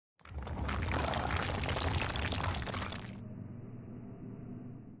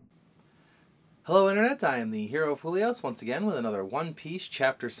Hello Internet, I am the hero of Julios once again with another One Piece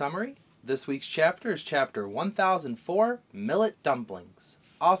chapter summary. This week's chapter is chapter 1004, Millet Dumplings,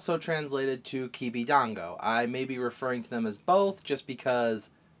 also translated to Kibidango. I may be referring to them as both just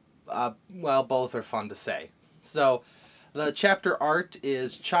because, both are fun to say. So, the chapter art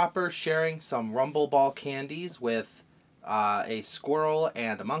is Chopper sharing some Rumble Ball candies with a squirrel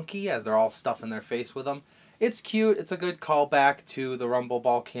and a monkey as they're all stuffing their face with them. It's cute, it's a good callback to the Rumble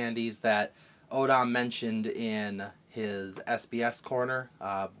Ball candies that Odom mentioned in his SBS corner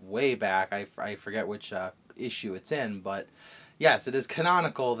way back. I forget which issue it's in, but yes, it is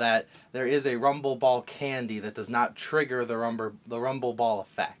canonical that there is a Rumble Ball candy that does not trigger the Rumble Ball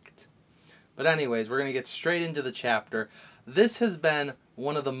effect. But anyways, we're going to get straight into the chapter. This has been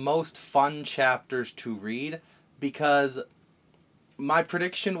one of the most fun chapters to read because my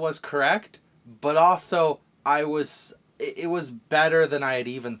prediction was correct, but also it was better than I had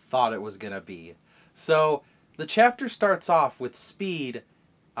even thought it was going to be. So the chapter starts off with Speed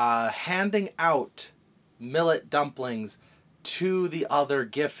handing out millet dumplings to the other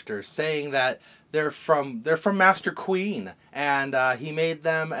gifters, saying that they're from Master Queen, and he made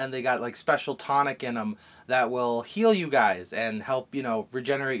them, and they got like special tonic in them that will heal you guys and help,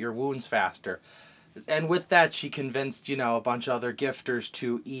 regenerate your wounds faster. And with that, she convinced, a bunch of other gifters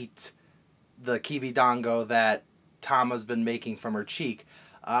to eat the kibidango that Tama's been making from her cheek.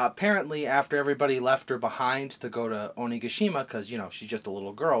 Apparently, after everybody left her behind to go to Onigashima, because, she's just a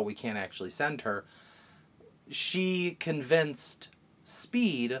little girl, we can't actually send her, she convinced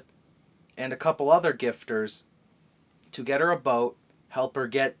Speed and a couple other gifters to get her a boat, help her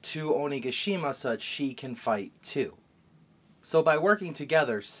get to Onigashima so that she can fight too. So by working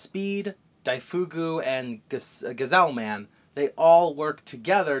together, Speed, Daifugu, and Gazelle Man, they all work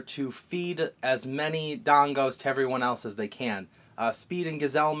together to feed as many Dangos to everyone else as they can. Speed and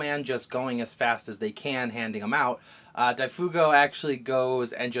Gazelle Man just going as fast as they can, handing them out. Daifugo actually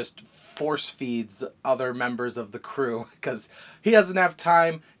goes and just force feeds other members of the crew because he doesn't have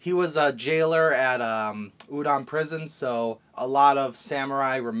time. He was a jailer at Udon prison, so a lot of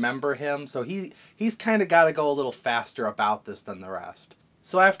samurai remember him. So he's kind of got to go a little faster about this than the rest.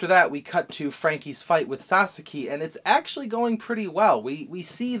 So after that, we cut to Frankie's fight with Sasaki, and it's actually going pretty well. We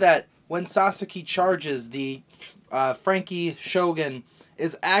see that when Sasaki charges, the Frankie Shogun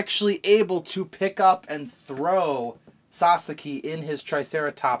is actually able to pick up and throw Sasaki in his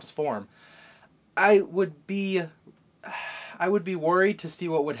Triceratops form. I would be worried to see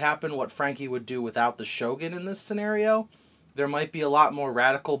what Frankie would do without the Shogun in this scenario. There might be a lot more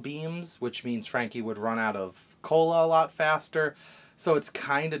radical beams, which means Frankie would run out of cola a lot faster. So it's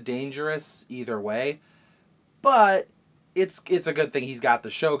kind of dangerous either way. But it's a good thing he's got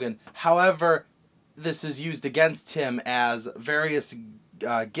the Shogun. However, this is used against him as various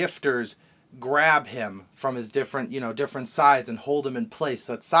gifters grab him from his different sides and hold him in place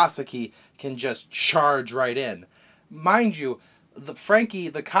so that Sasaki can just charge right in. Mind you,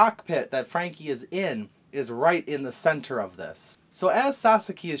 the cockpit that Frankie is in is right in the center of this. So as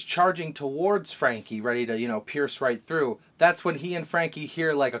Sasaki is charging towards Frankie, ready to, pierce right through, that's when he and Frankie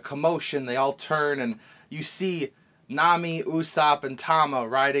hear like a commotion. They all turn and you see Nami, Usopp, and Tama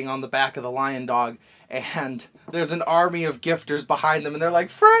riding on the back of the lion dog, and there's an army of gifters behind them, and they're like,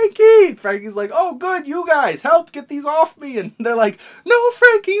 Frankie! Frankie's like, oh good, you guys, help, get these off me! And they're like, no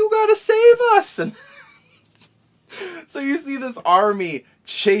Frankie, you gotta save us! And so you see this army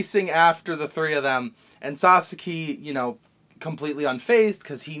chasing after the three of them, and Sasaki, completely unfazed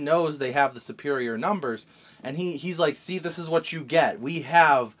because he knows they have the superior numbers, and he's like, see, this is what you get. We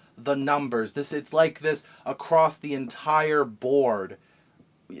have the numbers. It's like this across the entire board.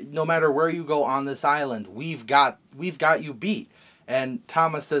 No matter where you go on this island, we've got you beat. And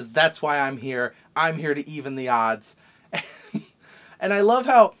Tama says, that's why I'm here. I'm here to even the odds. And I love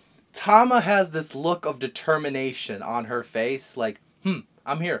how Tama has this look of determination on her face, like,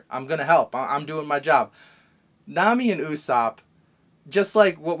 I'm here. I'm gonna help. I'm doing my job. Nami and Usopp, just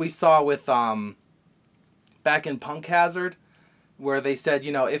like what we saw with back in Punk Hazard, where they said,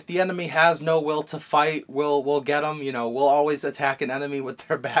 if the enemy has no will to fight, we'll get them. We'll always attack an enemy with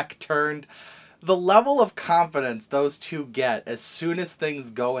their back turned. The level of confidence those two get as soon as things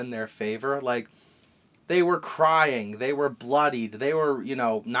go in their favor, like, they were crying, they were bloodied, they were,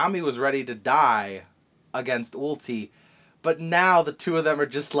 Nami was ready to die against Ulti, but now the two of them are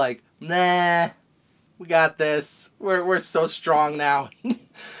just like, nah, we got this. We're so strong now.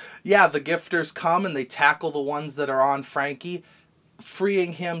 Yeah, the gifters come and they tackle the ones that are on Frankie,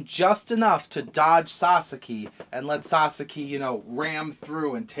 freeing him just enough to dodge Sasaki and let Sasaki, ram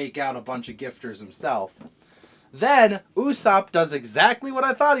through and take out a bunch of gifters himself. Then Usopp does exactly what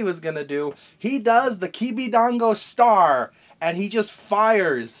I thought he was going to do. He does the Kibidango Star, and he just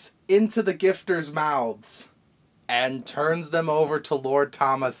fires into the gifters' mouths and turns them over to Lord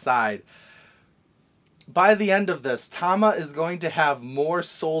Tama's side. By the end of this, Tama is going to have more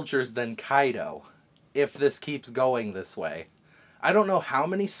soldiers than Kaido if this keeps going this way. I don't know how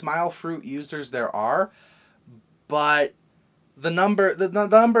many Smile Fruit users there are, but the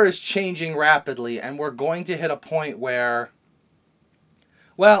number is changing rapidly, and we're going to hit a point where,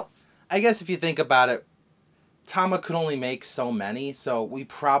 well, I guess if you think about it, Tama could only make so many, so we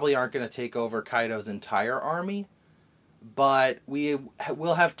probably aren't going to take over Kaido's entire army, but we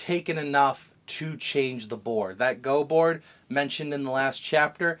will have taken enough to change the board. That Go board mentioned in the last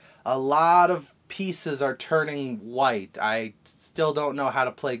chapter, a lot of pieces are turning white. I still don't know how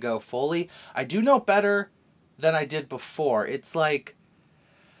to play Go fully. I do know better than I did before. It's like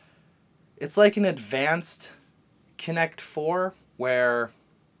an advanced Connect 4 where,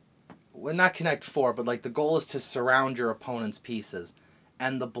 well, not Connect 4, but like the goal is to surround your opponent's pieces.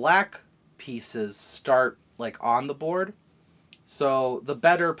 And the black pieces start like on the board. So the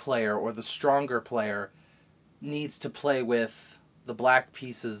better player or the stronger player needs to play with the black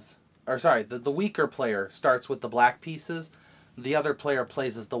pieces, or sorry, the weaker player starts with the black pieces. The other player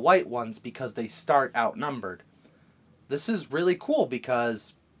plays as the white ones because they start outnumbered. This is really cool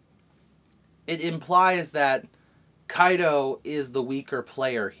because it implies that Kaido is the weaker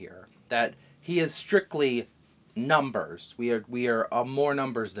player here. That he is strictly numbers. We are more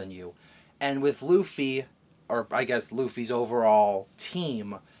numbers than you. And with Luffy, or I guess Luffy's overall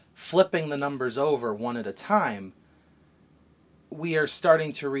team, flipping the numbers over one at a time, we are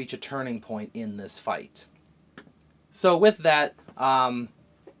starting to reach a turning point in this fight. So with that,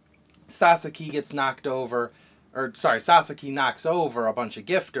 Sasaki gets knocked over, Sasaki knocks over a bunch of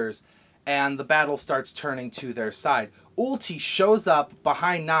gifters, and the battle starts turning to their side. Ulti shows up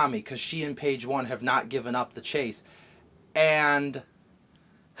behind Nami because she and Page One have not given up the chase, and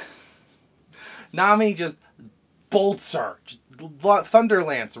Nami just bolts her, Thunder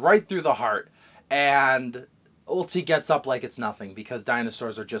Lance right through the heart, and Ulti gets up like it's nothing because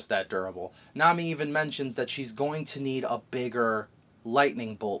dinosaurs are just that durable. Nami even mentions that she's going to need a bigger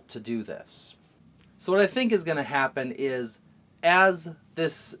lightning bolt to do this. So what I think is going to happen is, as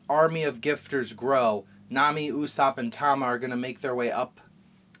this army of gifters grow, Nami, Usopp, and Tama are going to make their way up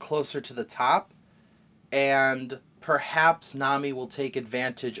closer to the top, and perhaps Nami will take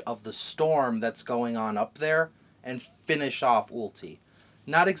advantage of the storm that's going on up there and finish off Ulti.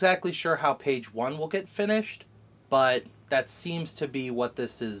 Not exactly sure how Page 1 will get finished, but that seems to be what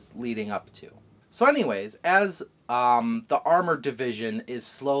this is leading up to. So anyways, as the armored division is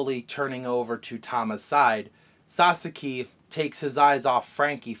slowly turning over to Tama's side, Sasaki takes his eyes off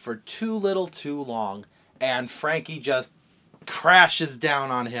Frankie for too little too long, and Frankie just crashes down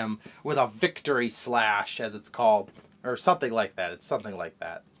on him with a victory slash, as it's called, or something like that. It's something like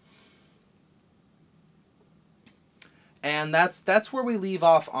that. And that's where we leave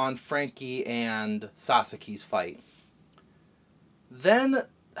off on Frankie and Sasaki's fight. Then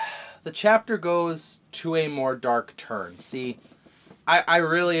the chapter goes to a more dark turn. See, I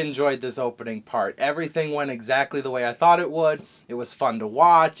really enjoyed this opening part. Everything went exactly the way I thought it would. It was fun to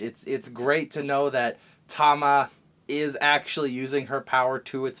watch. It's great to know that Tama is actually using her power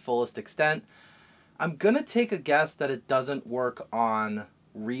to its fullest extent. I'm going to take a guess that it doesn't work on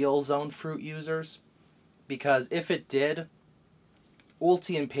real Zone Fruit users, because if it did,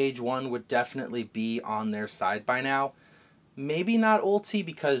 Ulti and Page 1 would definitely be on their side by now. Maybe not Ulti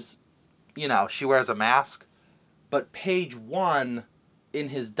because, you know, she wears a mask, but Page 1, in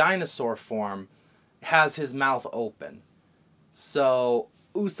his dinosaur form, has his mouth open. So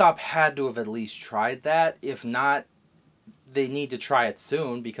Usopp had to have at least tried that. If not, they need to try it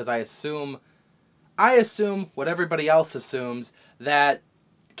soon, because I assume what everybody else assumes, that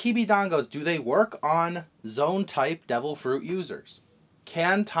Kibidangos, do they work on zone type Devil Fruit users?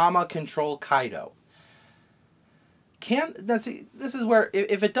 Can Tama control Kaido? This is where,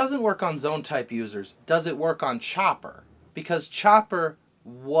 if it doesn't work on zone type users, does it work on Chopper? Because Chopper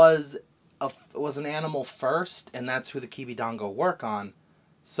was an animal first, and that's who the Kibidango work on.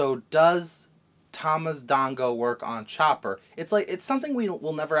 So does Tama's Dango work on Chopper? It's something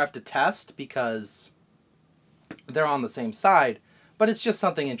we'll never have to test because they're on the same side, but it's just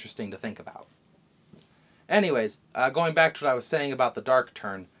something interesting to think about. Anyways, going back to what I was saying about the dark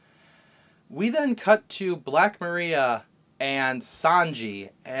turn, we then cut to Black Maria and Sanji,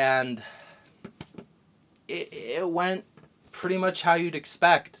 and it went pretty much how you'd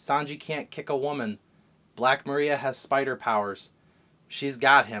expect. Sanji can't kick a woman. Black Maria has spider powers. She's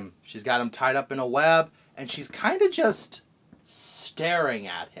got him. She's got him tied up in a web, and she's kind of just staring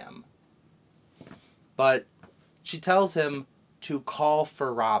at him. But she tells him to call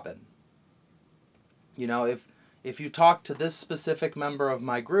for Robin. You know, if you talk to this specific member of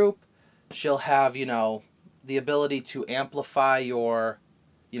my group, she'll have, you know, the ability to amplify your,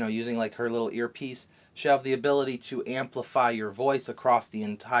 you know, using like her little earpiece, she'll have the ability to amplify your voice across the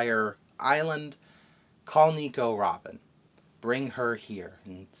entire island. Call Nico Robin. Bring her here.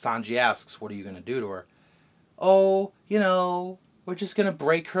 And Sanji asks, what are you going to do to her? Oh, you know, we're just going to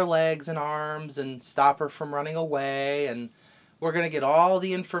break her legs and arms and stop her from running away, and we're going to get all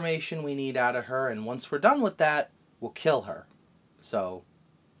the information we need out of her, and once we're done with that, we'll kill her. So,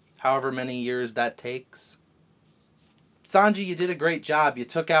 however many years that takes. Sanji, you did a great job. You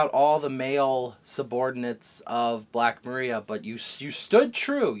took out all the male subordinates of Black Maria, but you stood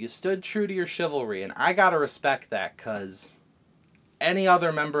true. You stood true to your chivalry, and I gotta respect that, because any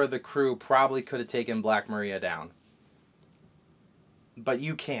other member of the crew probably could have taken Black Maria down. But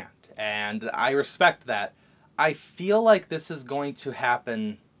you can't, and I respect that. I feel like this is going to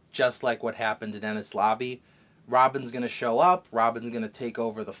happen just like what happened in Enies Lobby. Robin's going to show up, Robin's going to take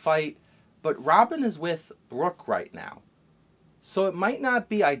over the fight, but Robin is with Brook right now. So it might not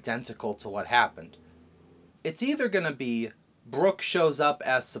be identical to what happened. It's either going to be Brook shows up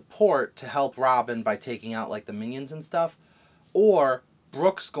as support to help Robin by taking out like the minions and stuff, or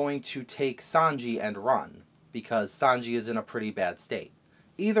Brook's going to take Sanji and run, because Sanji is in a pretty bad state.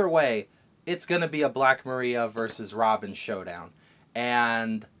 Either way, it's going to be a Black Maria versus Robin showdown.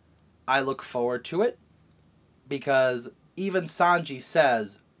 And I look forward to it, because even Sanji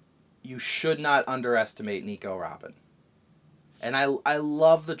says you should not underestimate Nico Robin. And I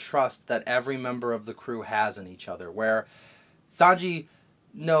love the trust that every member of the crew has in each other, where Sanji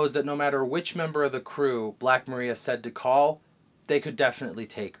knows that no matter which member of the crew Black Maria said to call, they could definitely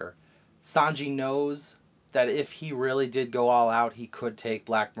take her. Sanji knows that if he really did go all out, he could take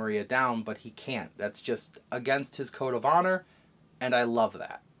Black Maria down, but he can't. That's just against his code of honor, and I love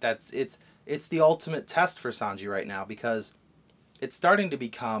that. It's the ultimate test for Sanji right now, because it's starting to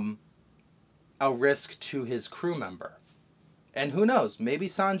become a risk to his crew member. And who knows, maybe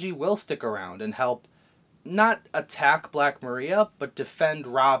Sanji will stick around and help not attack Black Maria, but defend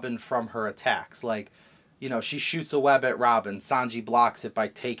Robin from her attacks. Like, you know, she shoots a web at Robin, Sanji blocks it by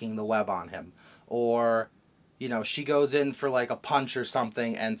taking the web on him. Or, you know, she goes in for like a punch or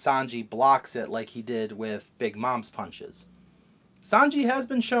something and Sanji blocks it like he did with Big Mom's punches. Sanji has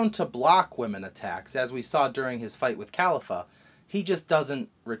been shown to block women attacks, as we saw during his fight with Califa. He just doesn't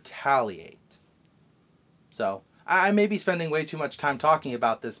retaliate. So, I may be spending way too much time talking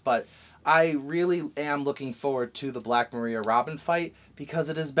about this, but I really am looking forward to the Black Maria Robin fight, because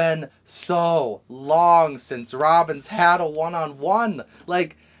it has been so long since Robin's had a one-on-one.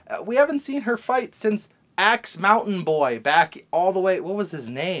 Like, we haven't seen her fight since Axe Mountain Boy back all the way... What was his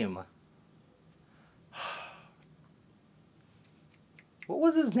name? What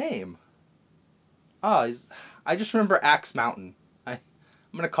was his name? Oh, I just remember Axe Mountain. I'm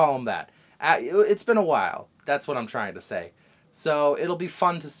going to call him that. It's been a while. That's what I'm trying to say. So it'll be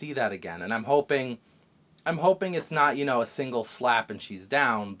fun to see that again. And I'm hoping it's not, you know, a single slap and she's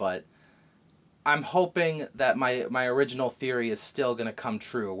down, but I'm hoping that my original theory is still going to come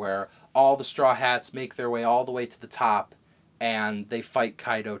true, where all the Straw Hats make their way all the way to the top and they fight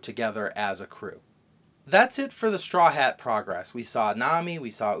Kaido together as a crew. That's it for the Straw Hat progress. We saw Nami, we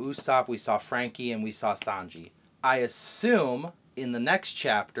saw Usopp, we saw Frankie, and we saw Sanji. I assume in the next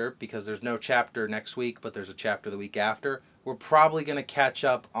chapter, because there's no chapter next week, but there's a chapter the week after, we're probably going to catch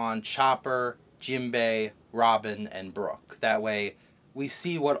up on Chopper, Jinbei, Robin, and Brook. That way, we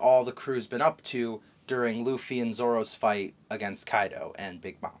see what all the crew's been up to during Luffy and Zoro's fight against Kaido and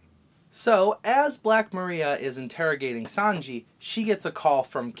Big Mom. So, as Black Maria is interrogating Sanji, she gets a call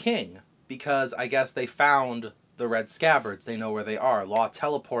from King, because I guess they found the Red Scabbards. They know where they are. Law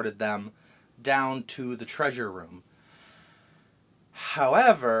teleported them down to the treasure room.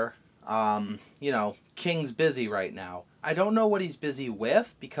 However, you know, King's busy right now. I don't know what he's busy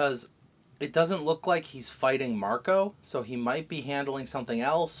with, because it doesn't look like he's fighting Marco, so he might be handling something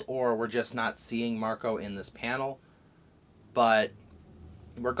else, or we're just not seeing Marco in this panel. But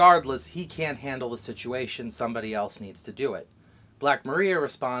regardless, he can't handle the situation. Somebody else needs to do it. Black Maria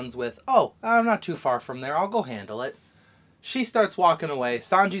responds with, "Oh, I'm not too far from there. I'll go handle it." She starts walking away.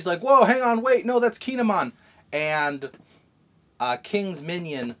 Sanji's like, "Whoa, hang on, wait, no, that's Kinemon." And King's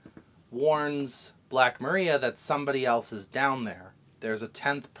minion warns Black Maria that somebody else is down there. There's a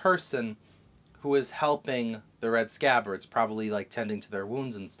 10th person who is helping the Red Scabbards, probably like tending to their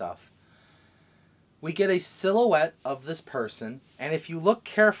wounds and stuff. we get a silhouette of this person, and if you look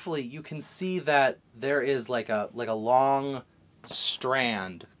carefully, you can see that there is like a long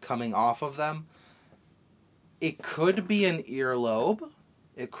strand coming off of them. It could be an earlobe,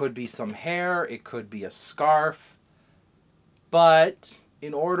 it could be some hair, it could be a scarf, but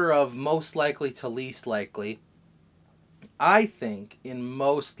in order of most likely to least likely, I think in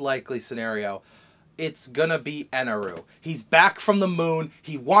most likely scenario, it's gonna be Eneru. He's back from the moon.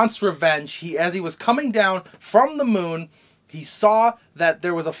 He wants revenge. As he was coming down from the moon, he saw that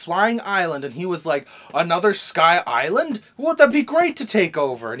there was a flying island, and he was like, another sky island? Well, that'd be great to take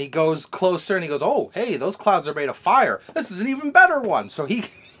over. And he goes closer, and he goes, oh, hey, those clouds are made of fire. This is an even better one. So he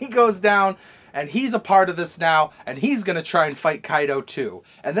goes down, and he's a part of this now, and he's gonna try and fight Kaido too.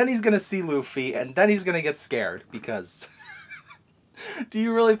 And then he's gonna see Luffy, and then he's gonna get scared, because... do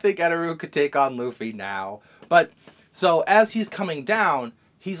you really think Eneru could take on Luffy now? But, so as he's coming down,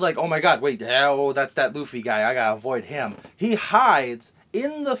 he's like, oh my god, wait, oh, that's that Luffy guy, I gotta avoid him. He hides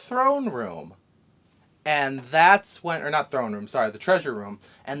in the throne room. And that's when, or not throne room, sorry, the treasure room.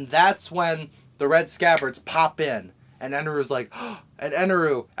 And that's when the red scabbards pop in. And Eneru's like, oh, and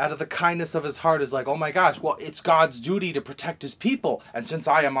Eneru, out of the kindness of his heart, is like, oh my gosh, well, it's God's duty to protect his people. And since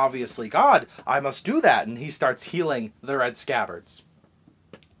I am obviously God, I must do that. And he starts healing the red scabbards.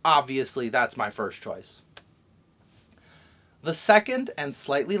 Obviously, that's my first choice. The second, and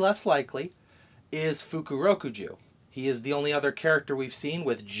slightly less likely, is Fukurokuju. He is the only other character we've seen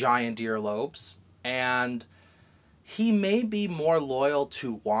with giant earlobes, and he may be more loyal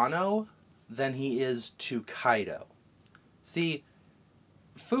to Wano than he is to Kaido. See,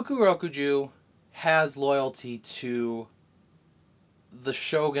 Fukurokuju has loyalty to the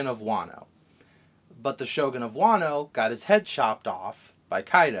Shogun of Wano, but the Shogun of Wano got his head chopped off by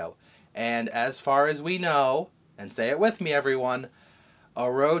Kaido. And as far as we know, and say it with me everyone,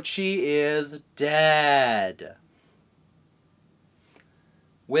 Orochi is dead.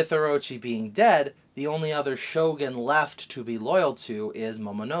 With Orochi being dead, the only other shogun left to be loyal to is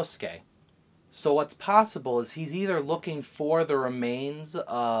Momonosuke. So what's possible is he's either looking for the remains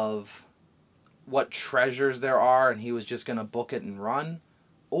of what treasures there are and he was just going to book it and run,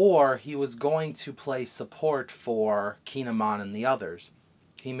 or he was going to play support for Kinemon and the others.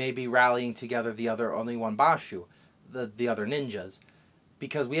 He may be rallying together the other only one Bashu, the other ninjas,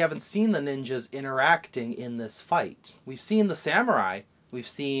 because we haven't seen the ninjas interacting in this fight. We've seen the samurai. We've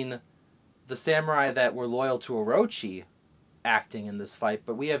seen the samurai that were loyal to Orochi acting in this fight,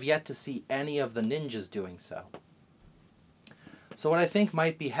 but we have yet to see any of the ninjas doing so. So what I think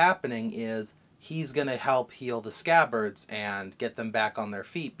might be happening is he's going to help heal the scabbards and get them back on their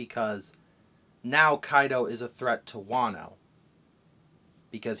feet, because now Kaido is a threat to Wano.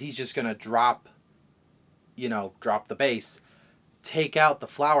 Because he's just going to drop the base, take out the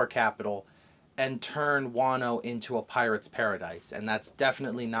flower capital, and turn Wano into a pirate's paradise. And that's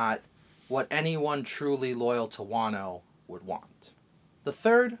definitely not what anyone truly loyal to Wano would want. The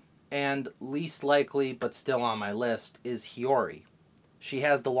third, and least likely, but still on my list, is Hiyori. She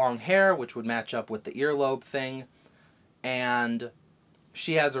has the long hair, which would match up with the earlobe thing, and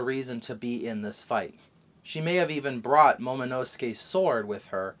she has a reason to be in this fight. She may have even brought Momonosuke's sword with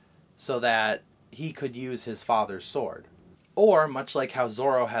her so that he could use his father's sword. Or, much like how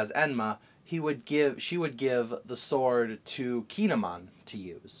Zoro has Enma, she would give the sword to Kinemon to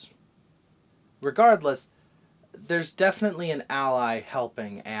use. Regardless, there's definitely an ally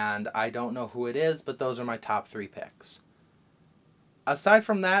helping, and I don't know who it is, but those are my top 3 picks. Aside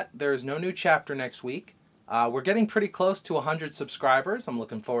from that, there's no new chapter next week. We're getting pretty close to 100 subscribers. I'm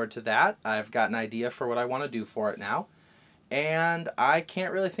looking forward to that. I've got an idea for what I want to do for it now. And I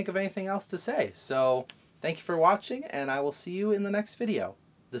can't really think of anything else to say. So, thank you for watching, and I will see you in the next video.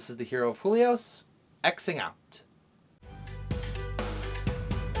 This is the Hero of Julios, Xing out.